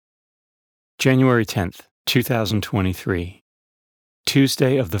January 10th, 2023,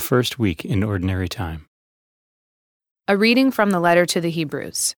 Tuesday of the first week in Ordinary Time. A reading from the letter to the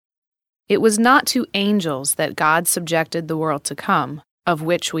Hebrews. It was not to angels that God subjected the world to come, of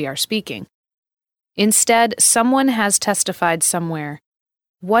which we are speaking. Instead, someone has testified somewhere,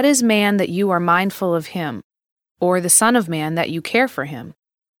 "What is man that you are mindful of him, or the Son of Man that you care for him?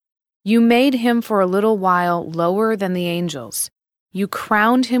 You made him for a little while lower than the angels. You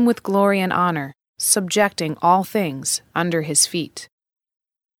crowned him with glory and honor, subjecting all things under his feet."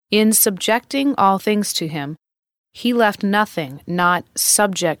 In subjecting all things to him, he left nothing not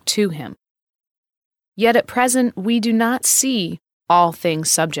subject to him. Yet at present we do not see all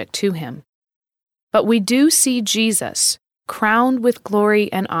things subject to him. But we do see Jesus crowned with glory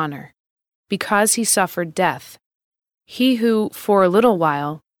and honor, because he suffered death, he who, for a little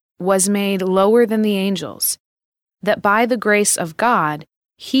while, was made lower than the angels, that by the grace of God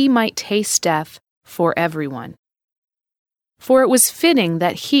he might taste death for everyone. For it was fitting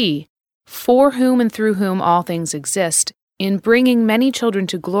that he, for whom and through whom all things exist, in bringing many children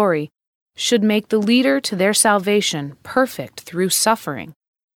to glory, should make the leader to their salvation perfect through suffering.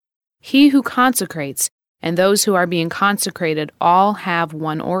 He who consecrates and those who are being consecrated all have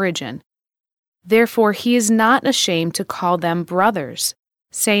one origin. Therefore he is not ashamed to call them brothers,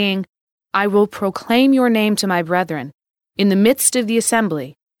 saying, "I will proclaim your name to my brethren. In the midst of the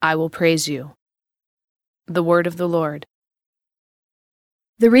assembly, I will praise you." The word of the Lord.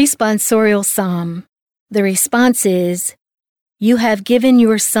 The responsorial psalm. The response is, "You have given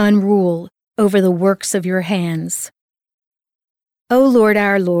your Son rule over the works of your hands." O Lord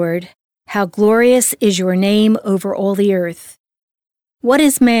our Lord, how glorious is your name over all the earth. What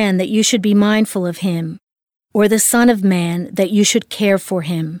is man that you should be mindful of him, or the Son of Man that you should care for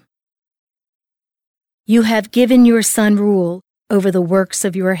him? You have given your Son rule over the works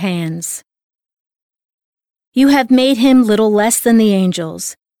of your hands. You have made him little less than the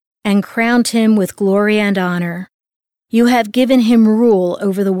angels, and crowned him with glory and honor. You have given him rule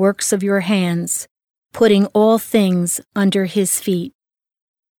over the works of your hands, putting all things under his feet.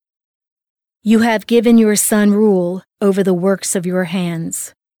 You have given your Son rule over the works of your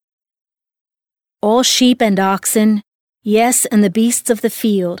hands. All sheep and oxen, yes, and the beasts of the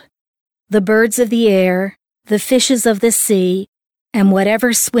field, the birds of the air, the fishes of the sea, and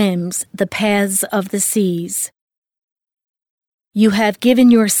whatever swims the paths of the seas. You have given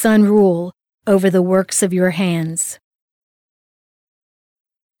your Son rule over the works of your hands.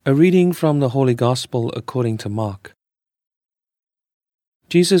 A reading from the Holy Gospel according to Mark.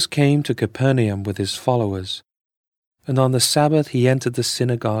 Jesus came to Capernaum with his followers, and on the Sabbath he entered the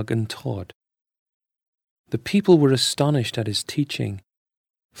synagogue and taught. The people were astonished at his teaching,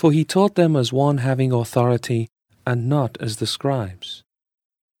 for he taught them as one having authority and not as the scribes.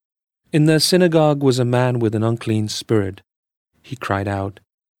 In their synagogue was a man with an unclean spirit. He cried out,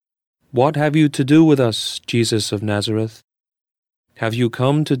 "What have you to do with us, Jesus of Nazareth? Have you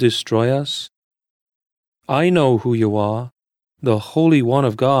come to destroy us? I know who you are, the Holy One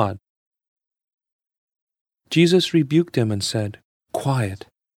of God." Jesus rebuked him and said, "Quiet,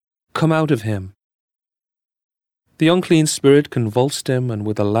 come out of him." The unclean spirit convulsed him and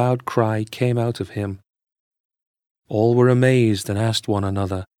with a loud cry came out of him. All were amazed and asked one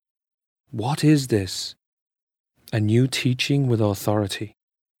another, "What is this?" A new teaching with authority.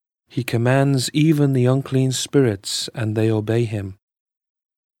 He commands even the unclean spirits, and they obey him.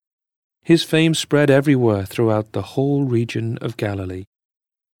 His fame spread everywhere throughout the whole region of Galilee.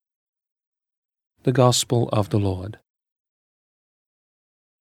 The Gospel of the Lord.